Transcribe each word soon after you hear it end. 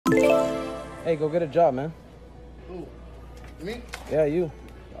Hey, go get a job, man. Who? Me? Yeah, you.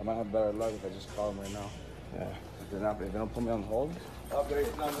 I might have better luck if I just call them right now. Yeah. If they don't put me on hold. Okay,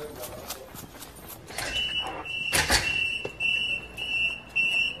 no.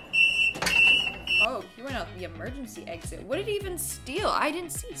 Oh, he went out the emergency exit. What did he even steal? I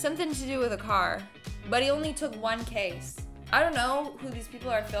didn't see. Something to do with a car. But he only took one case. I don't know who these people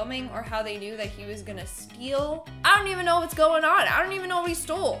are filming or how they knew that he was gonna steal. I don't even know what's going on. I don't even know what he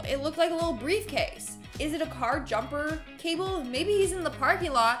stole. It looked like a little briefcase. Is it a car jumper cable? Maybe he's in the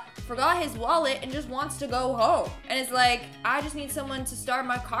parking lot, forgot his wallet, and just wants to go home. And it's like, I just need someone to start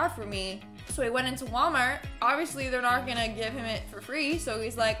my car for me. So he went into Walmart. Obviously, they're not gonna give him it for free. So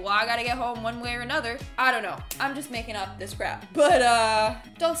he's like, well, I gotta get home one way or another. I don't know. I'm just making up this crap. But,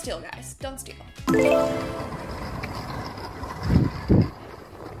 don't steal, guys. Don't steal.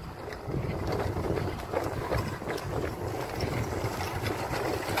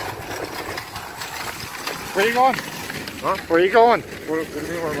 Where are you going? Huh? Where are you going? What do you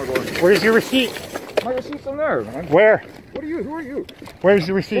mean, where am I going? Where's your receipt? My receipt's in there, man. Where? What are you? Who are you? Where's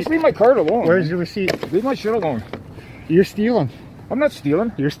the receipt? Just leave my card alone. Where's your receipt? Leave my shit alone. You're stealing. I'm not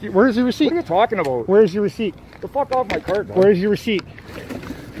stealing. Where's your receipt? What are you talking about? Where's your receipt? The fuck off my card, man. Where's your receipt?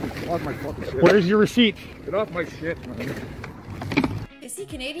 Get off my fucking shit. Where's your receipt? Get off my shit, man. Is he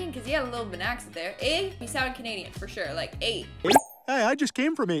Canadian? Because he had a little bit of an accent there. He sounded Canadian for sure. Like, A. Hey, I just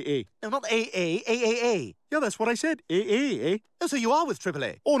came from AA. No, not AA, AAA. Yeah, that's what I said. AA, eh? Oh, so you are with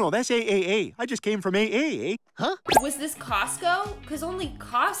AAA. Oh, no, that's AAA. I just came from AA, eh? Huh? Was this Costco? Because only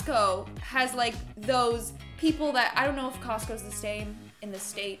Costco has, like, those people that... I don't know if Costco's the same in the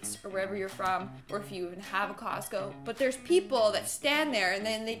States or wherever you're from, or if you even have a Costco. But there's people that stand there and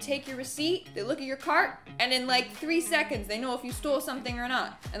then they take your receipt, they look at your cart, and in, like, 3 seconds, they know if you stole something or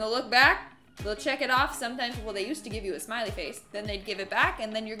not. And they'll look back, they'll check it off. Sometimes, well, they used to give you a smiley face. Then they'd give it back,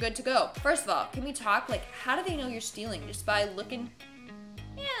 and then you're good to go. First of all, can we talk, like, how do they know you're stealing? Just by looking?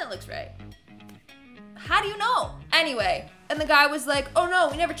 Yeah, it looks right. How do you know? Anyway, and the guy was like, oh no,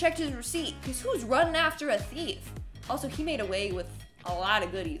 we never checked his receipt. Because who's running after a thief? Also, he made away with a lot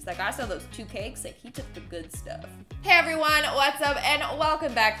of goodies. Like, I saw those 2 cakes, like, he took the good stuff. Hey everyone, what's up? And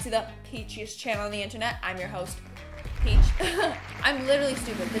welcome back to the peachiest channel on the internet. I'm your host, Peach. I'm literally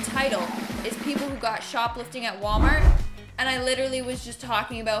stupid. The title is people who got shoplifting at Walmart, and I literally was just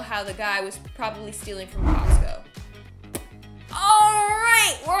talking about how the guy was probably stealing from Costco.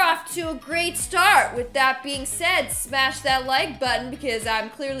 Alright, we're off to a great start. With that being said, smash that like button because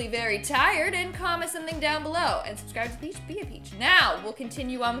I'm clearly very tired, and comment something down below, and subscribe to Peach Be a Peach. Now, we'll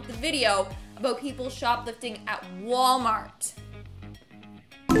continue on with the video about people shoplifting at Walmart.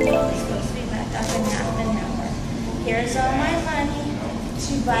 It's supposed to be back up in half an hour. Here's all my money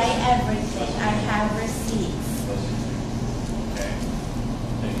to buy everything. I have receipts.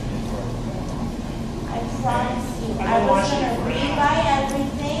 I promise you, I was going to rebuy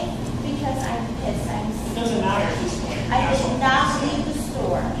everything because I'm pissed. I'm sick. It doesn't matter at this point. I did not leave the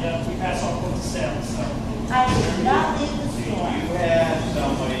store. Yeah, we pass all points of sale, so. I did not leave the Do store. you have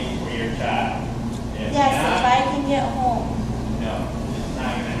somebody for your child? If Yes, not, if I can get home. no, it's not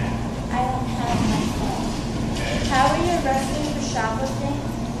gonna happen. I don't have my phone. Okay? How are you arresting me for shoplifting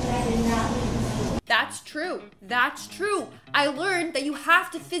when I did not leave the store? That's true. That's true. I learned that you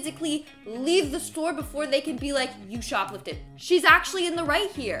have to physically leave the store before they can be like, you shoplifted. She's actually in the right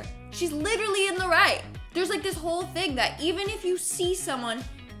here. She's literally in the right. There's like this whole thing that even if you see someone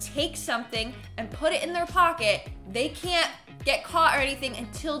take something and put it in their pocket, they can't get caught or anything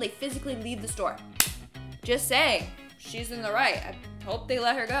until they physically leave the store. Just saying. She's in the right. I hope they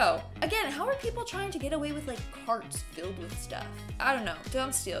let her go. Again, how are people trying to get away with like carts filled with stuff? I don't know.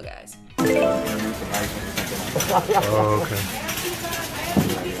 Don't steal, guys. Oh, okay.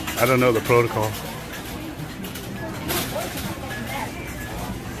 I don't know the protocol.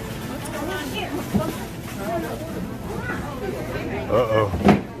 Uh-oh.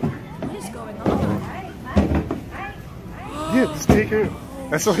 What is going on? Yeah, just take it.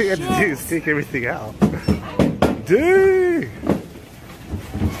 That's all you had to do is take everything out. Dude!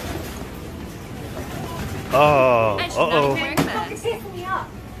 Oh, And she's not uh-oh. wearing a mask. Pissing me off.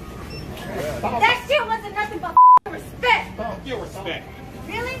 That shit wasn't nothing but respect. Your respect.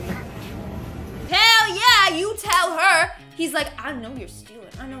 Really? Hell yeah, you tell her. He's like, I know you're stealing.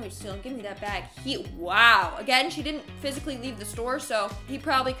 I know you're stealing. Give me that bag. Wow. Again, she didn't physically leave the store, so he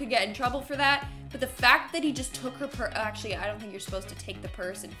probably could get in trouble for that. But the fact that he just took her purse, actually, I don't think you're supposed to take the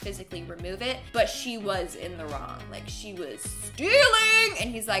purse and physically remove it, but she was in the wrong. Like, she was stealing, and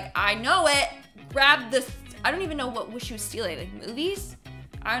he's like, I know it. Grab this. I don't even know what she was stealing. Like, movies?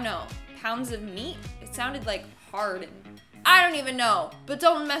 I don't know. Pounds of meat? It sounded like hard and I don't even know. But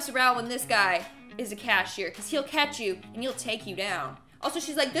don't mess around when this guy is a cashier, because he'll catch you and he'll take you down. Also,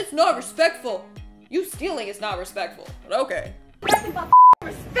 she's like, that's not respectful. You stealing is not respectful, but okay. Nothing but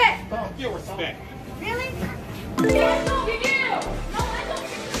respect. Don't feel respect. Really? Yes, no, you do. No, I don't.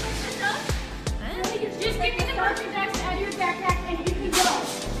 Just give me the merchandise out of your backpack and you can go.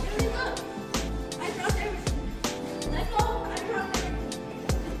 Really, look. I dropped everything. Let go. I dropped everything.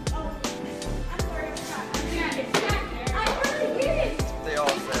 Oh, I'm sorry. I really did it. They all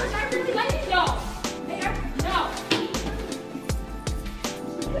say. I really let it go. They are, no.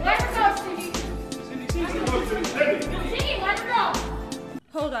 Let her go, Cindy. Cindy, let her go.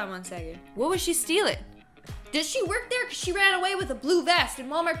 Hold on one second. What was she stealing? Did she work there? Because she ran away with a blue vest,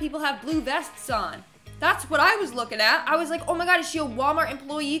 and Walmart people have blue vests on. That's what I was looking at. I was like, oh my god, is she a Walmart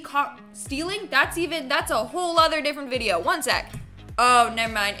employee caught stealing? That's a whole other different video. One sec. Oh,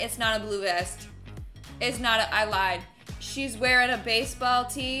 never mind. It's not a blue vest. It's not I lied. She's wearing a baseball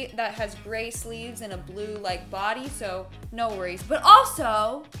tee that has gray sleeves and a blue like body, so no worries. But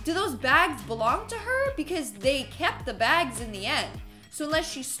also, do those bags belong to her? Because they kept the bags in the end. So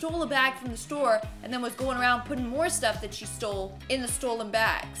unless she stole a bag from the store and then was going around putting more stuff that she stole in the stolen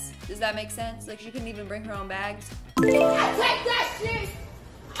bags. Does that make sense? Like she couldn't even bring her own bags? I take that shit!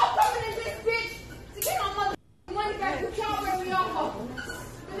 I'm coming in this bitch to get my mother money back to y'all where we all go.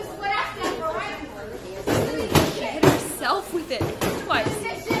 This is what I stand for, right? She hit herself with it twice.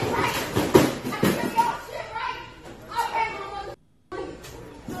 This shit right. I can give y'all shit right. I'll pay my mother money.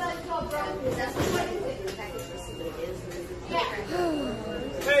 So let's go, bro. That's what it is. Yeah.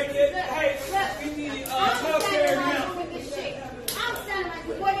 Hey, we need healthcare now. I'm standing like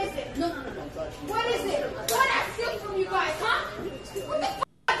this. What is it? No. What is it? What I steal from you guys, huh? What the f***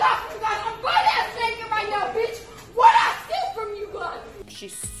 I got from you guys? I'm butt-ass naked right now, bitch. What I steal from you guys? She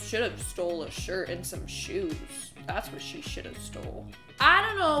should have stole a shirt and some shoes. That's what she should have stole. I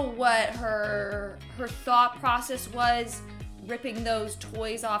don't know what her thought process was ripping those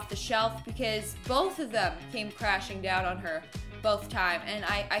toys off the shelf, because both of them came crashing down on her both time, and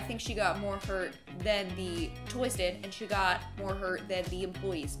I think she got more hurt than the toys did, and she got more hurt than the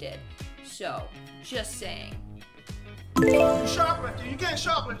employees did. So, just saying. You shoplift, you can't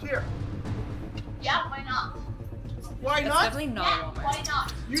shoplift here. Yeah, why not? Why That's not? definitely not Yeah, Walmart. why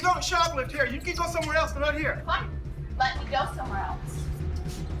not? You don't shoplift here. You can go somewhere else, but not here. Fine. Let me go somewhere else.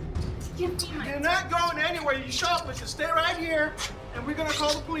 Give me my You're not going anywhere. You shoplift. You stay right here, and we're gonna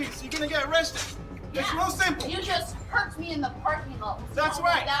call the police. You're gonna get arrested. It's real simple. You just hurt me in the parking lot. That's So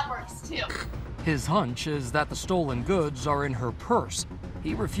right. That works too. His hunch is that the stolen goods are in her purse.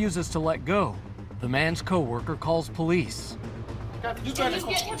 He refuses to let go. The man's coworker calls police. You Can you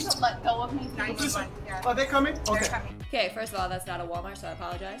get him to let go of me? Are they coming? Okay. Okay, first of all, that's not a Walmart, so I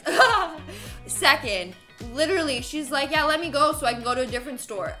apologize. Second, literally, she's like, yeah, let me go so I can go to a different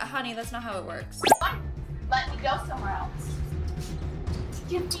store. Honey, that's not how it works. Fine. Let me go somewhere else.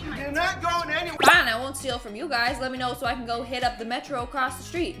 Give me my You're not going anywhere. Fine, I won't steal from you guys. Let me know so I can go hit up the metro across the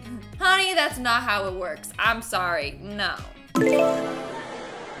street. Honey, that's not how it works. I'm sorry, no.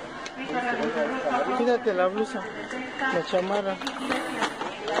 Fíjate la blusa, la chamarra.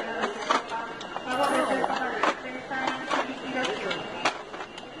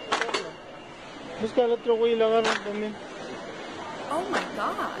 Busca al otro güey y lo agarra también. Oh my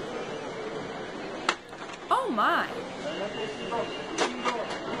god. Oh my.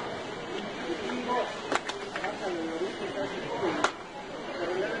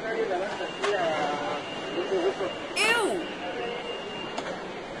 Ew.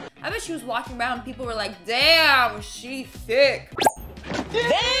 I bet she was walking around and people were like, damn, she thick.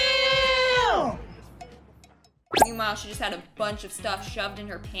 Damn! Meanwhile, she just had a bunch of stuff shoved in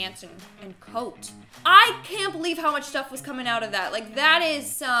her pants and coat. I can't believe how much stuff was coming out of that. Like, that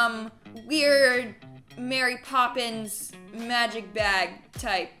is some weird Mary Poppins magic bag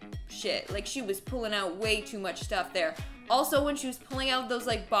type shit. Like, she was pulling out way too much stuff there. Also, when she was pulling out those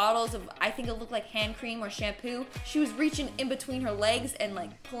like bottles of, I think it looked like hand cream or shampoo, she was reaching in between her legs and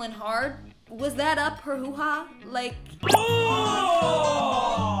like pulling hard. Was that up her hoo-ha? Like,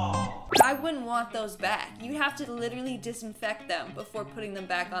 I wouldn't want those back. You'd have to literally disinfect them before putting them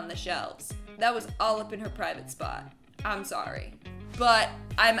back on the shelves. That was all up in her private spot. I'm sorry. But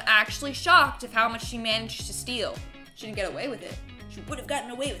I'm actually shocked of how much she managed to steal. She didn't get away with it. She would have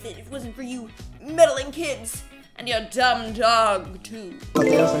gotten away with it if it wasn't for you meddling kids. And your dumb dog, too. Por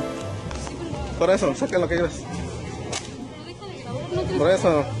eso, saca lo que quieras. Por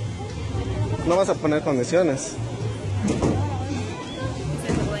eso, no vas a poner condiciones. Is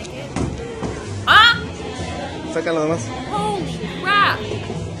this a blanket? Ah! Saca lo demás. Holy crap!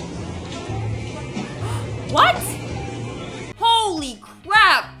 What?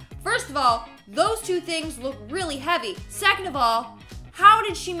 First of all, those two things look really heavy. Second of all, how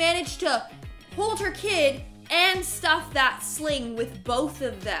did she manage to hold her kid and stuff that sling with both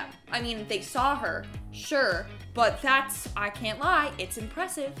of them? I mean, they saw her, sure, but that's, I can't lie, it's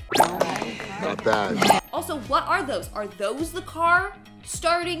impressive. Not bad. Also, what are those? Are those the car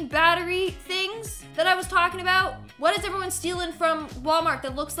starting battery things that I was talking about? What is everyone stealing from Walmart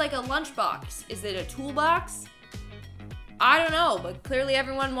that looks like a lunchbox? Is it a toolbox? I don't know, but clearly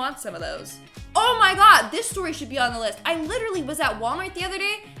everyone wants some of those. Oh my God, this story should be on the list. I literally was at Walmart the other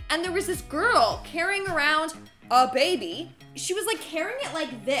day and there was this girl carrying around a baby. She was like carrying it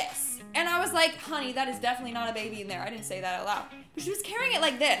like this. And I was like, honey, that is definitely not a baby in there. I didn't say that out loud. But she was carrying it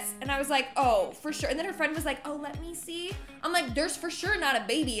like this. And I was like, oh, for sure. And then her friend was like, oh, let me see. I'm like, there's for sure not a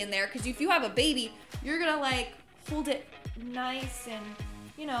baby in there. Because if you have a baby, you're going to like hold it nice. And,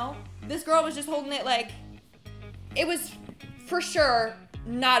 you know, this girl was just holding it like, it was for sure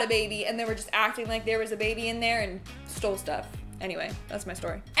not a baby. And they were just acting like there was a baby in there and stole stuff. Anyway, that's my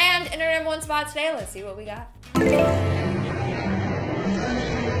story. And in our number one spot today, let's see what we got.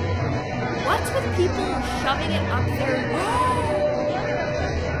 What's with people shoving it up their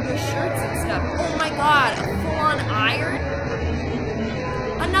shirts and stuff? Oh my God, a full-on iron?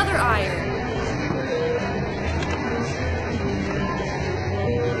 Another iron.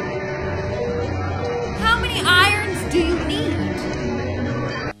 How many irons do you need?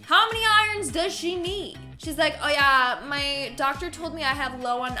 How many irons does she need? She's like, oh yeah, my doctor told me I have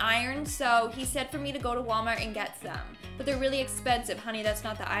low on iron, so he said for me to go to Walmart and get some. But they're really expensive. Honey, that's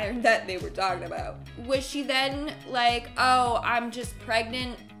not the iron that they were talking about. Was she then like, oh, I'm just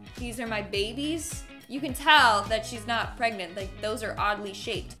pregnant, these are my babies? You can tell that she's not pregnant, like those are oddly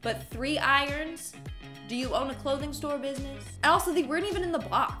shaped. But 3 irons? Do you own a clothing store business? And also, they weren't even in the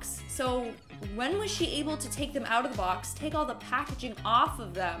box. So when was she able to take them out of the box, take all the packaging off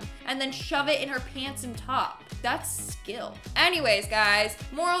of them, and then shove it in her pants and top? That's skill. Anyways, guys,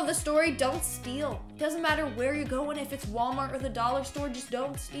 moral of the story, don't steal. Doesn't matter where you're going, if it's Walmart or the dollar store, just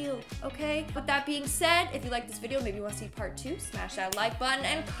don't steal, okay? With that being said, if you like this video, maybe you want to see part 2, smash that like button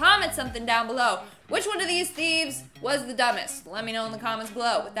and comment something down below. Which one of these thieves was the dumbest? Let me know in the comments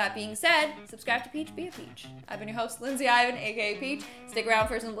below. With that being said, subscribe to Peach, be a Peach. I've been your host, Lindsay Ivan, aka Peach. Stick around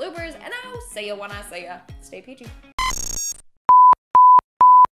for some bloopers, and I'll see ya when I see ya. Stay peachy.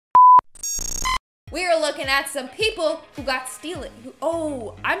 We are looking at some people who got stealing.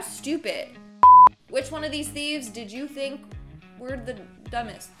 Oh, I'm stupid. Which one of these thieves did you think were the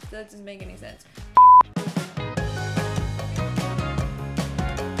dumbest? That doesn't make any sense.